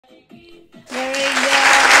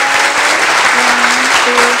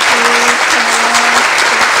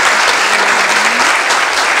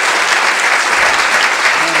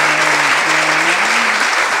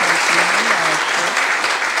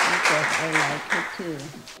too.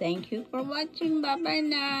 Thank you for watching. Bye-bye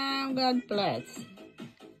now. God bless.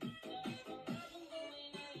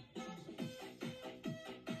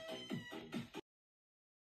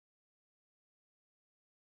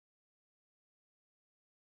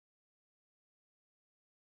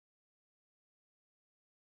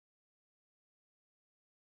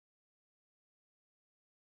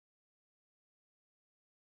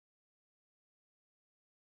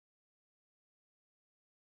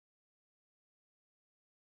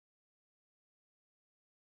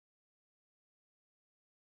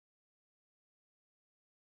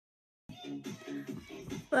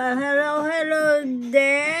 Well, hello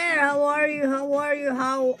there. How are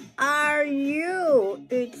you?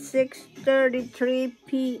 It's 6:33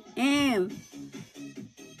 p.m.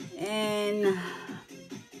 and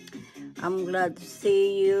I'm glad to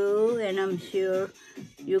see you, and I'm sure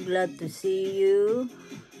you're glad to see you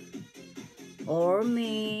or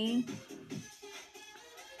me.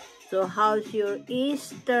 So how's your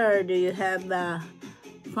Easter? Do you have a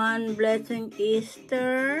fun, blessing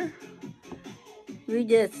Easter? We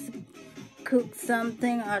just cook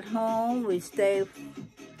something at home. We stay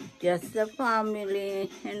just the family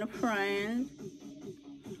and friends.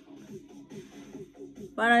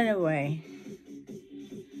 But anyway,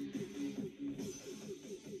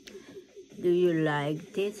 do you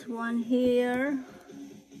like this one here?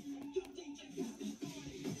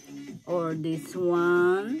 Or this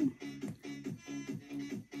one?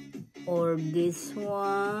 Or this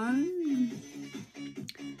one?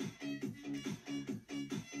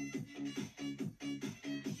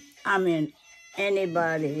 I mean,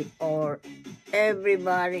 anybody or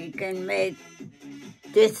everybody can make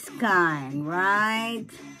this kind, right?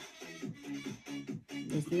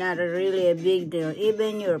 It's not really a big deal.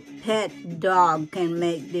 Even your pet dog can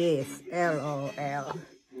make this, LOL.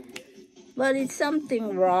 But it's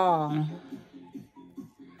something wrong.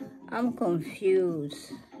 I'm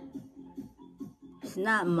confused. It's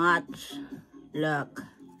not much luck,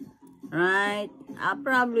 right? I'm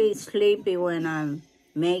probably sleepy when I'm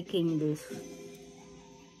making this.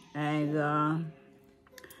 And,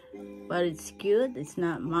 but it's cute. It's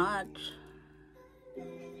not much.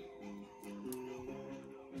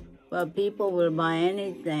 But people will buy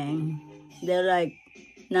anything. They're like,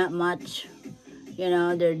 not much. You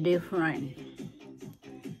know, they're different.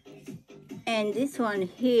 And this one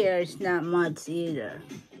here is not much either.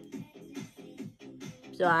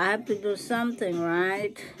 So I have to do something,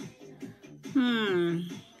 right?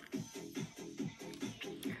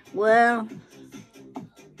 Well,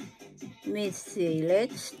 let me see.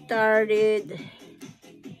 Let's start it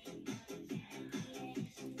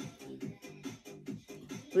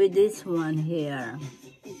with this one here.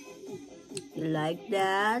 You like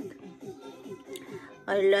that?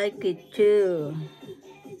 I like it too.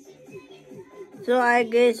 So I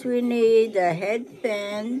guess we need a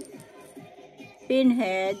headband,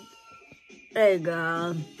 pinhead. There you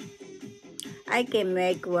go. I can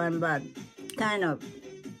make one, but kind of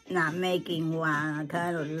not making one. I'm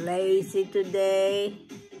kind of lazy today.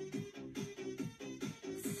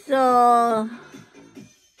 So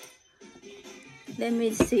let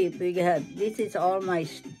me see if we got, this is all my,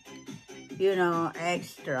 you know,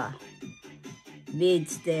 extra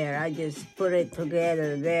beads there. I just put it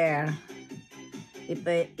together there.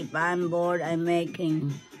 If I'm bored, I'm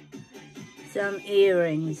making some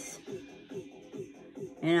earrings.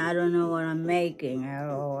 And I don't know what I'm making.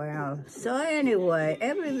 LOL. So anyway,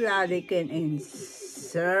 everybody can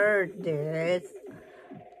insert this.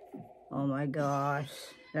 Oh my gosh.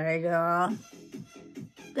 There you go.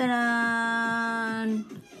 Ta-da!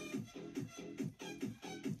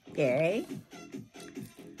 Okay.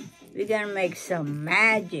 We're gonna make some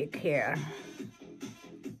magic here.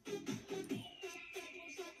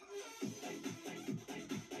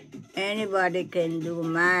 Anybody can do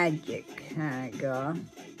magic. There you go.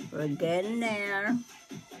 We're getting there.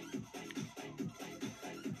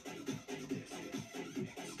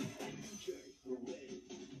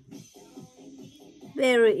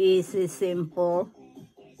 Very easy, simple.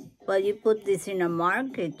 But you put this in a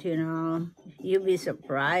market, you know, you'll be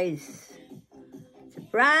surprised.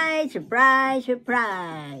 Surprise, surprise,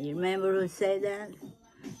 surprise. You remember who said that?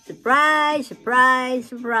 Surprise, surprise,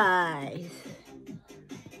 surprise.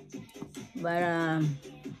 But,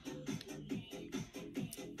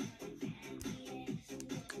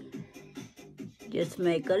 just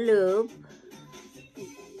make a loop.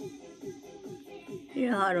 You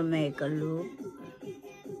know how to make a loop.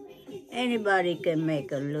 Anybody can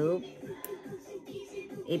make a loop.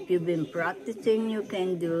 If you've been practicing, you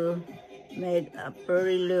can make a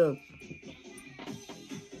pretty loop.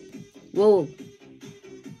 Whoa.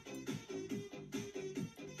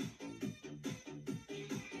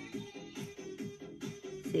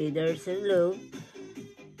 See, there's a loop.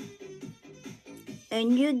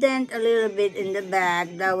 And you dent a little bit in the back,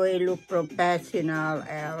 that way you look professional.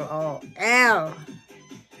 L-O-L.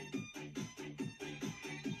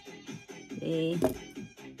 See?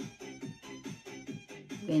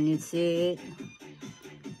 Can you see it?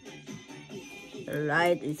 The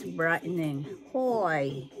light is brightening.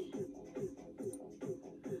 Hoy!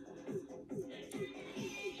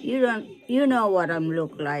 You know what I'm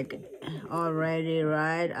look like already,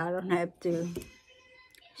 right? I don't have to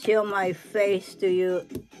show my face to you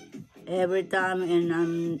every time and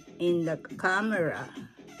I'm in the camera.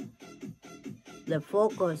 The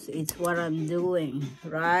focus is what I'm doing,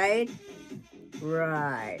 right?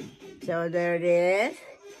 Right. So there it is.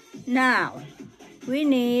 Now, we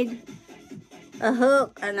need a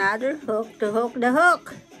hook, another hook to hook the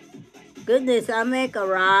hook. Goodness, I make a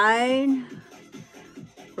rhyme.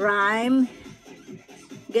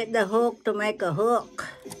 Get the hook to make a hook.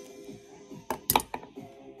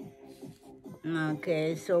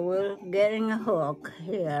 Okay, so we're getting a hook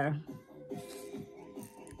here.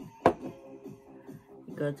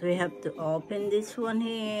 Because we have to open this one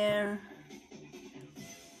here.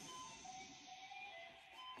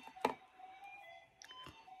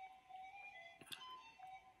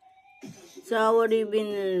 So what have you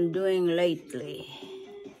been doing lately?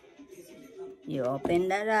 You open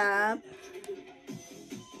that up.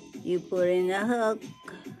 You put in the hook.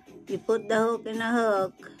 You put the hook in the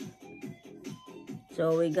hook.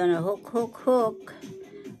 So we're gonna hook.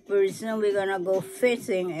 Pretty soon we're gonna go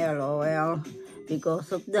fishing, LOL,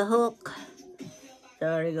 because of the hook.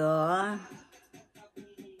 There we go.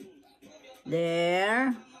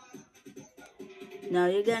 There. Now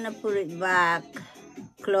you're gonna put it back.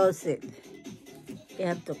 Close it. You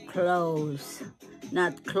have to close,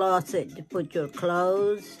 not closet. You put your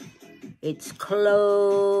clothes. It's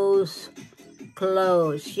close,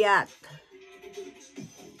 shut.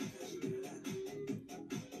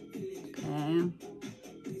 Okay.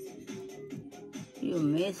 You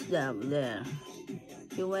missed up there.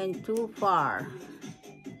 You went too far.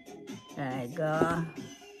 There you go.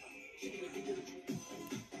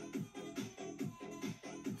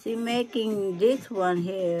 See, making this one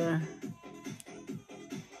here,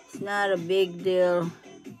 it's not a big deal.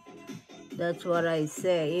 That's what I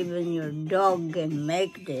say. Even your dog can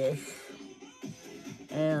make this.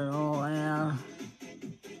 LOL.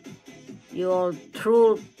 You all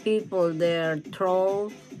troll people there,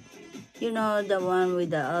 trolls. You know, the one with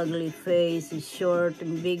the ugly face, is short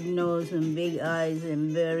and big nose and big eyes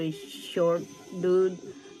and very short dude.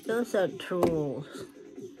 Those are trolls.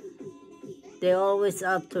 They always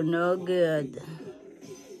up to no good.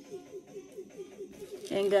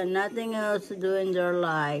 Ain't got nothing else to do in their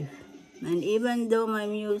life. And even though my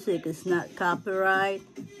music is not copyright,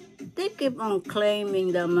 they keep on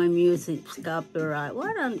claiming that my music's copyright.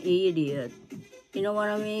 What an idiot. You know what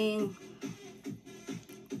I mean?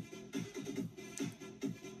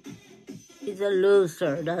 He's a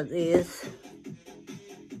loser, that is.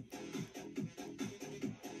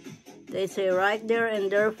 They say right there in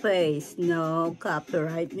their face, no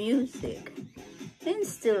copyright music. And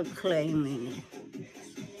still claiming it.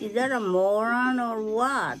 Is that a moron or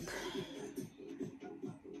what?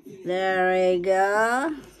 There you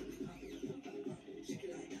go.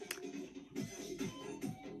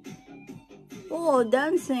 Oh,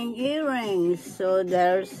 dancing earrings. So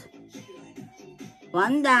there's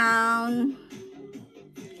one down.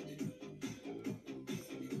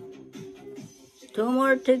 Two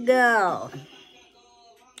more to go.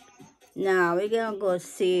 Now we're gonna go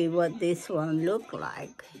see what this one look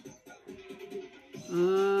like.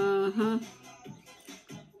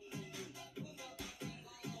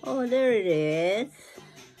 Oh, there it is.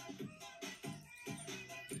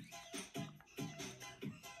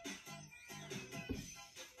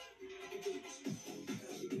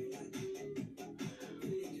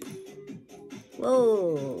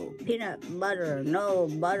 Whoa, peanut butter, no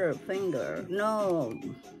butter finger, no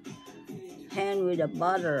hand with the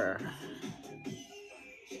butter.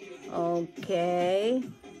 Okay.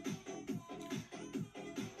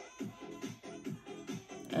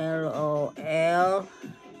 LOL.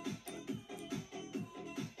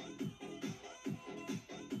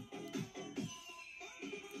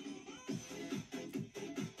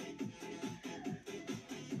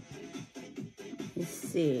 Let's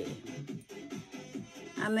see.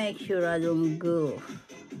 I make sure I don't goof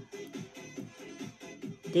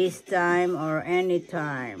this time or any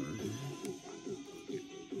time.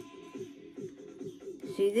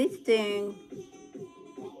 See, this thing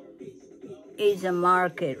is a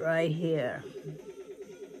market right here.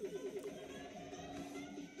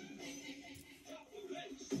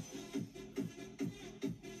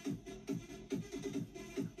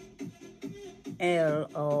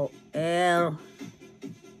 LOL.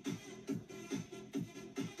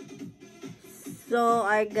 So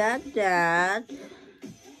I got that.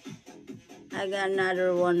 I got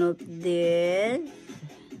another one of this.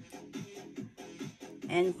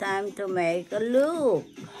 And time to make a loop.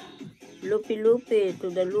 Loopy loopy to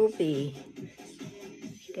the loopy.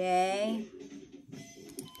 Okay.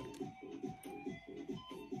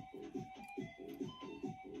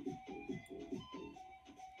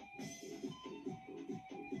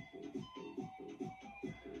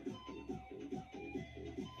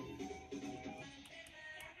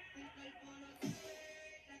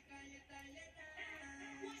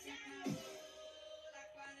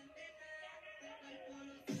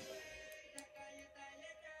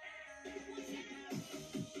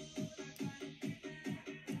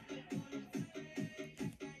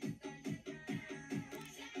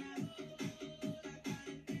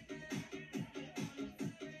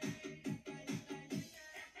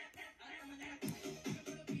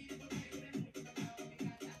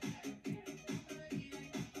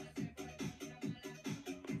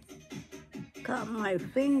 Cut my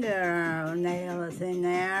fingernails in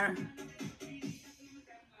there.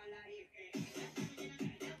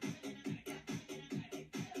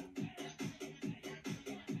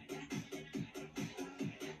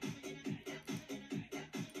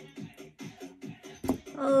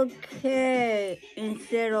 Okay,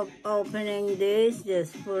 instead of opening this,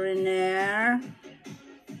 just put in there.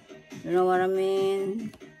 You know what I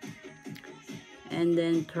mean? And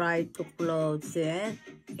then try to close it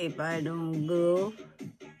if I don't go.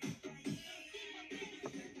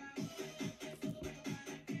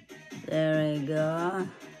 There we go.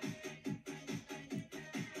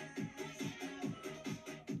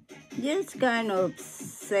 Just kind of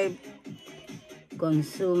save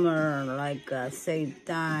consumer, like save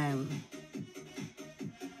time.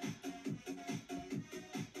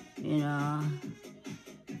 You know,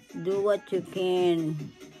 do what you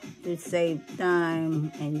can to save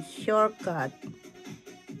time and shortcut.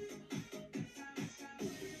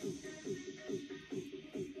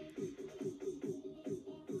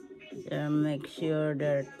 There, make sure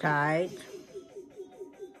they're tight.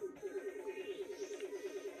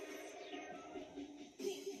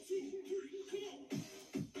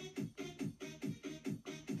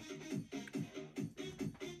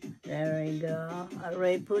 There we go. I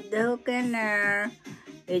already put the hook in there.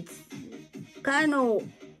 It's kind of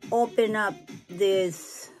open up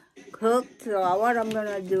this hook. So what I'm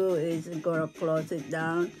gonna do is gonna close it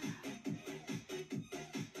down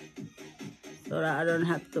so that I don't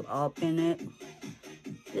have to open it.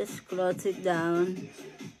 Just close it down.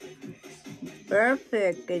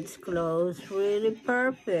 Perfect. It's closed. Really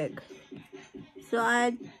perfect. So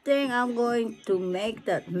I think I'm going to make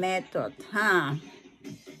that method, huh?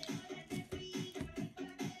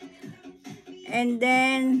 And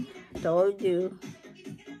then, told you,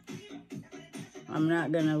 I'm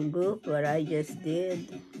not gonna goof what I just did.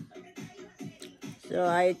 So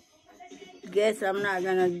I guess I'm not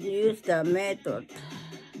gonna use the method.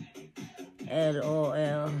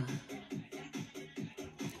 LOL.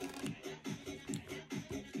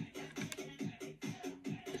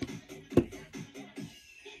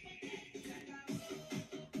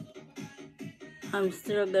 I'm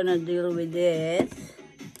still gonna deal with this.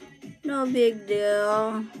 No big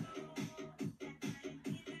deal.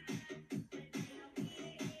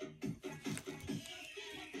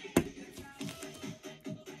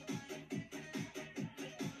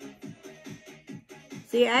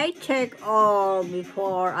 See, I check all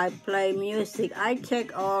before I play music. I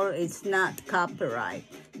check all it's not copyright.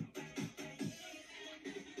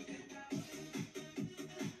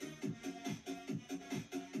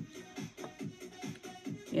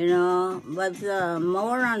 You know, but the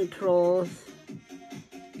moron trolls,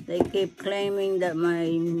 they keep claiming that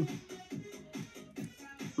my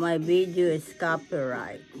video is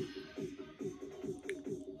copyright.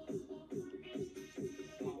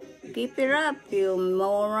 Keep it up, you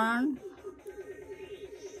moron.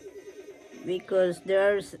 Because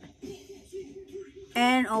there's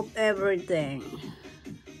end of everything.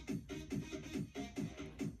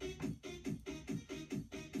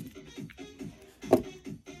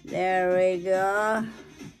 There we go.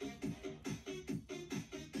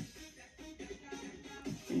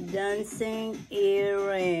 Dancing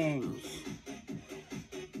earrings.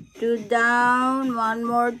 2 down, 1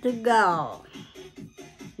 more to go.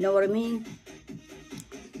 Know what I mean?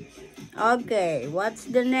 Okay, what's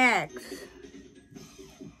the next?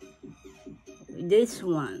 This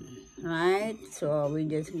one, right? So we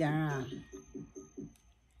just gonna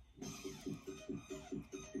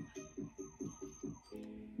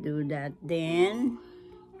Do that then.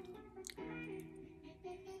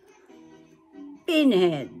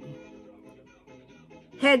 Pinhead.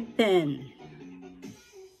 Head pin.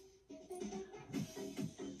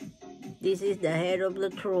 This is the head of the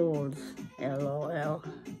trolls. LOL.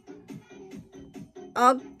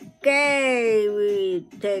 Okay, we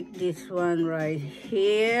take this one right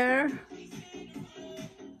here.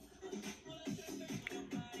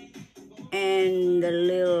 And the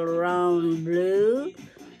little round blue.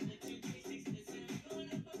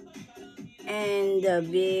 And the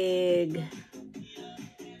big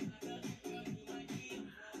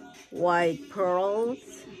white pearls.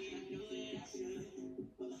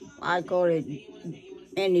 I call it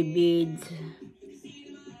any beads.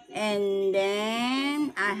 And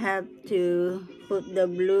then I have to put the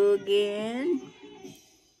blue again.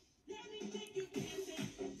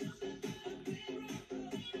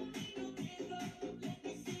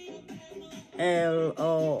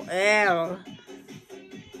 LOL.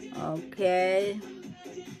 Okay.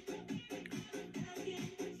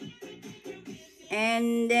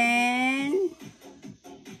 And then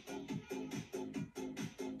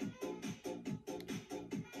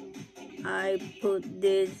I put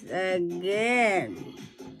this again.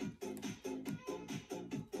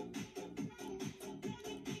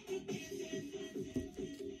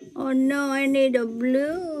 Oh no, I need a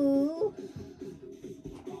blue.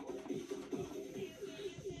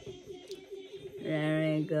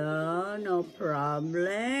 There we go, no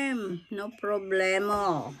problem, no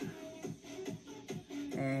problemo.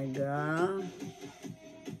 There you go.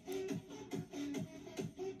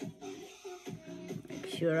 Make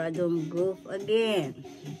sure I don't goof again.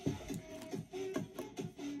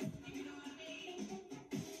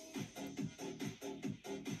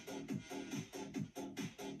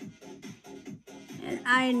 And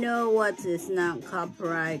I know what is not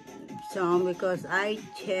copyright song because I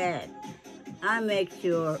check. I make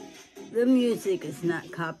sure the music is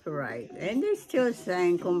not copyright. And they still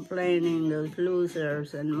saying, complaining, those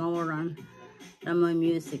losers and morons, that my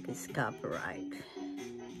music is copyright.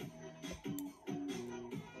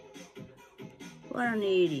 What an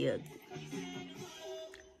idiot.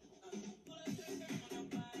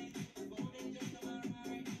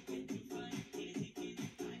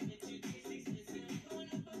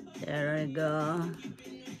 There we go.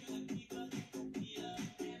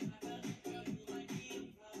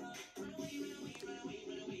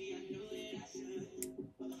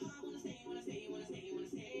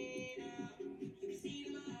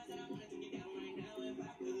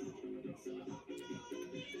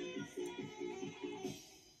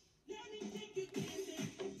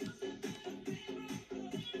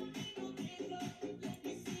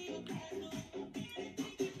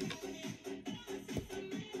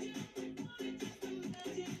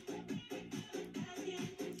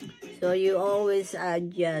 So you always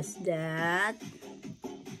adjust that.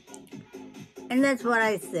 And that's what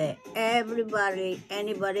I say. Everybody,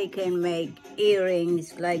 anybody can make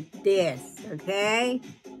earrings like this, okay?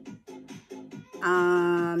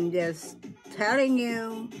 I'm just telling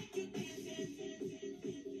you.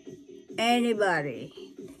 Anybody.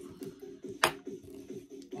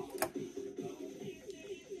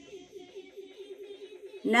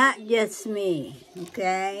 Not just me,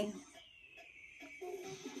 okay?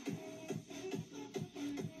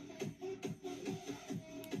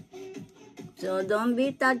 So don't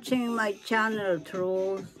be touching my channel,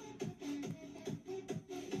 trolls,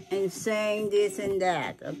 and saying this and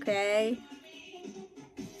that, okay?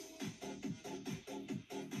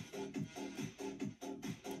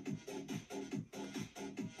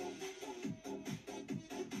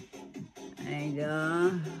 There you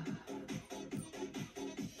go.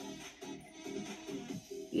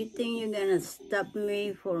 You think you're gonna stop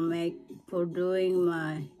me for doing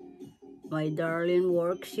my darling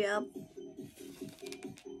workshop?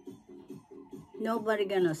 Nobody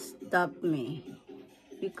gonna stop me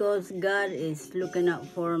because God is looking out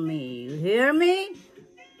for me. You hear me?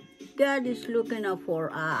 God is looking out for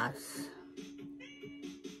us.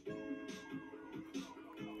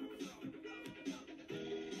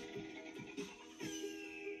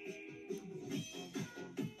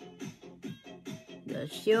 The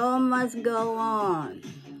show must go on.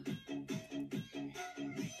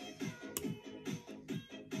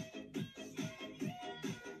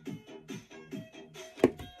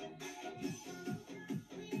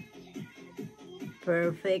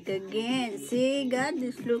 Perfect again. See, God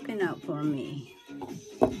is looking out for me.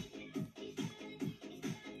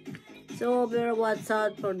 So better watch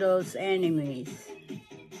out for those enemies.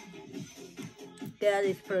 God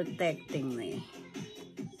is protecting me.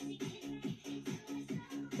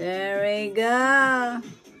 There we go.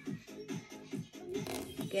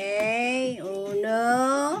 Okay,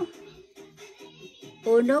 uno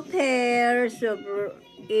pairs of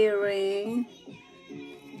earring.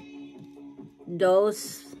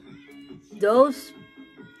 Those,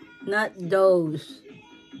 not those.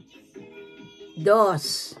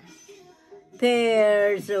 Those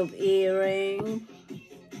pairs of earring.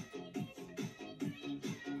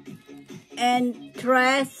 And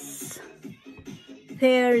 3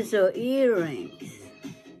 pairs of earrings.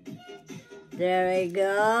 There we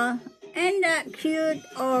go. Ain't that cute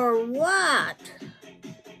or what?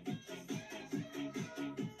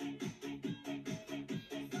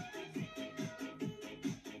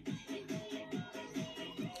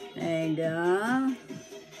 There you go.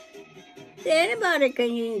 See, anybody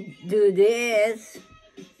can do this.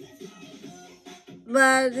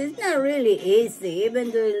 But it's not really easy,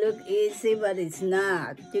 even though it looks easy, but it's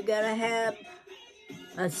not. You gotta have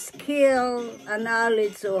a skill, a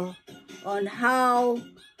knowledge on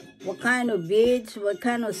what kind of beads, what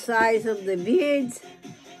kind of size of the beads,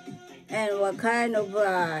 and what kind of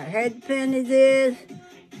head pin it is,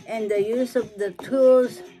 and the use of the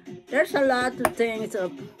tools. There's a lot of things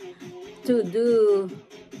to do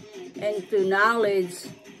and to knowledge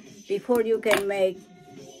before you can make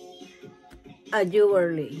a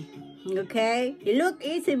jewelry. Okay, it look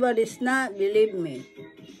easy, but it's not, believe me.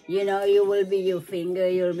 You know, you will be your finger,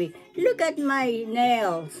 you'll be, look at my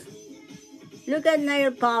nails, look at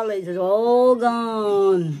nail polish, it's all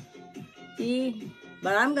gone. See,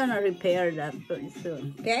 but I'm gonna repair that pretty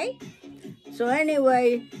soon. Okay, so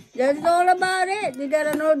anyway, that's all about it. You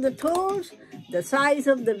gotta know the tools, the size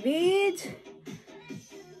of the beads,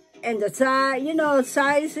 and the size, you know,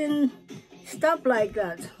 sizing, stuff like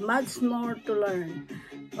that. Much more to learn.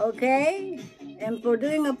 Okay, and for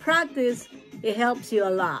doing a practice, it helps you a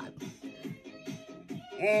lot.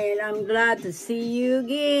 And I'm glad to see you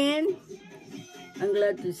again. I'm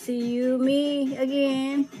glad to see me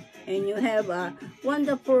again. And you have a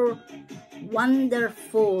wonderful,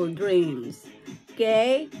 wonderful dreams.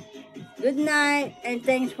 Okay? Good night and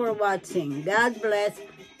thanks for watching. God bless.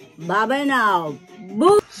 Bye-bye now.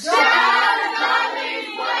 Boom!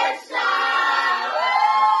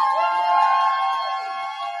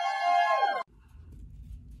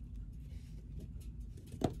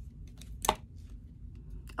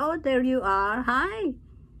 Oh, there you are. Hi.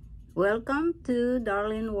 Welcome to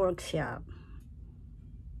Darlene Workshop.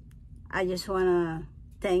 I just want to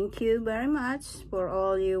thank you very much for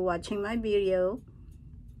all you watching my video.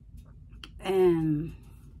 And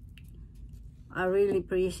I really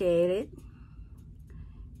appreciate it.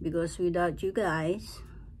 Because without you guys,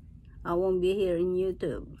 I won't be here in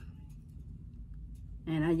YouTube.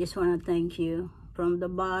 And I just want to thank you from the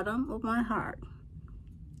bottom of my heart.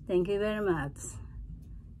 Thank you very much.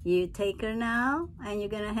 You take care now, and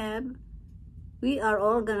we are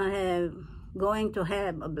all going to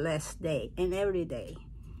have a blessed day and every day.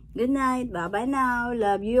 Good night. Bye-bye now.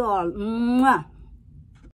 Love you all. Mwah.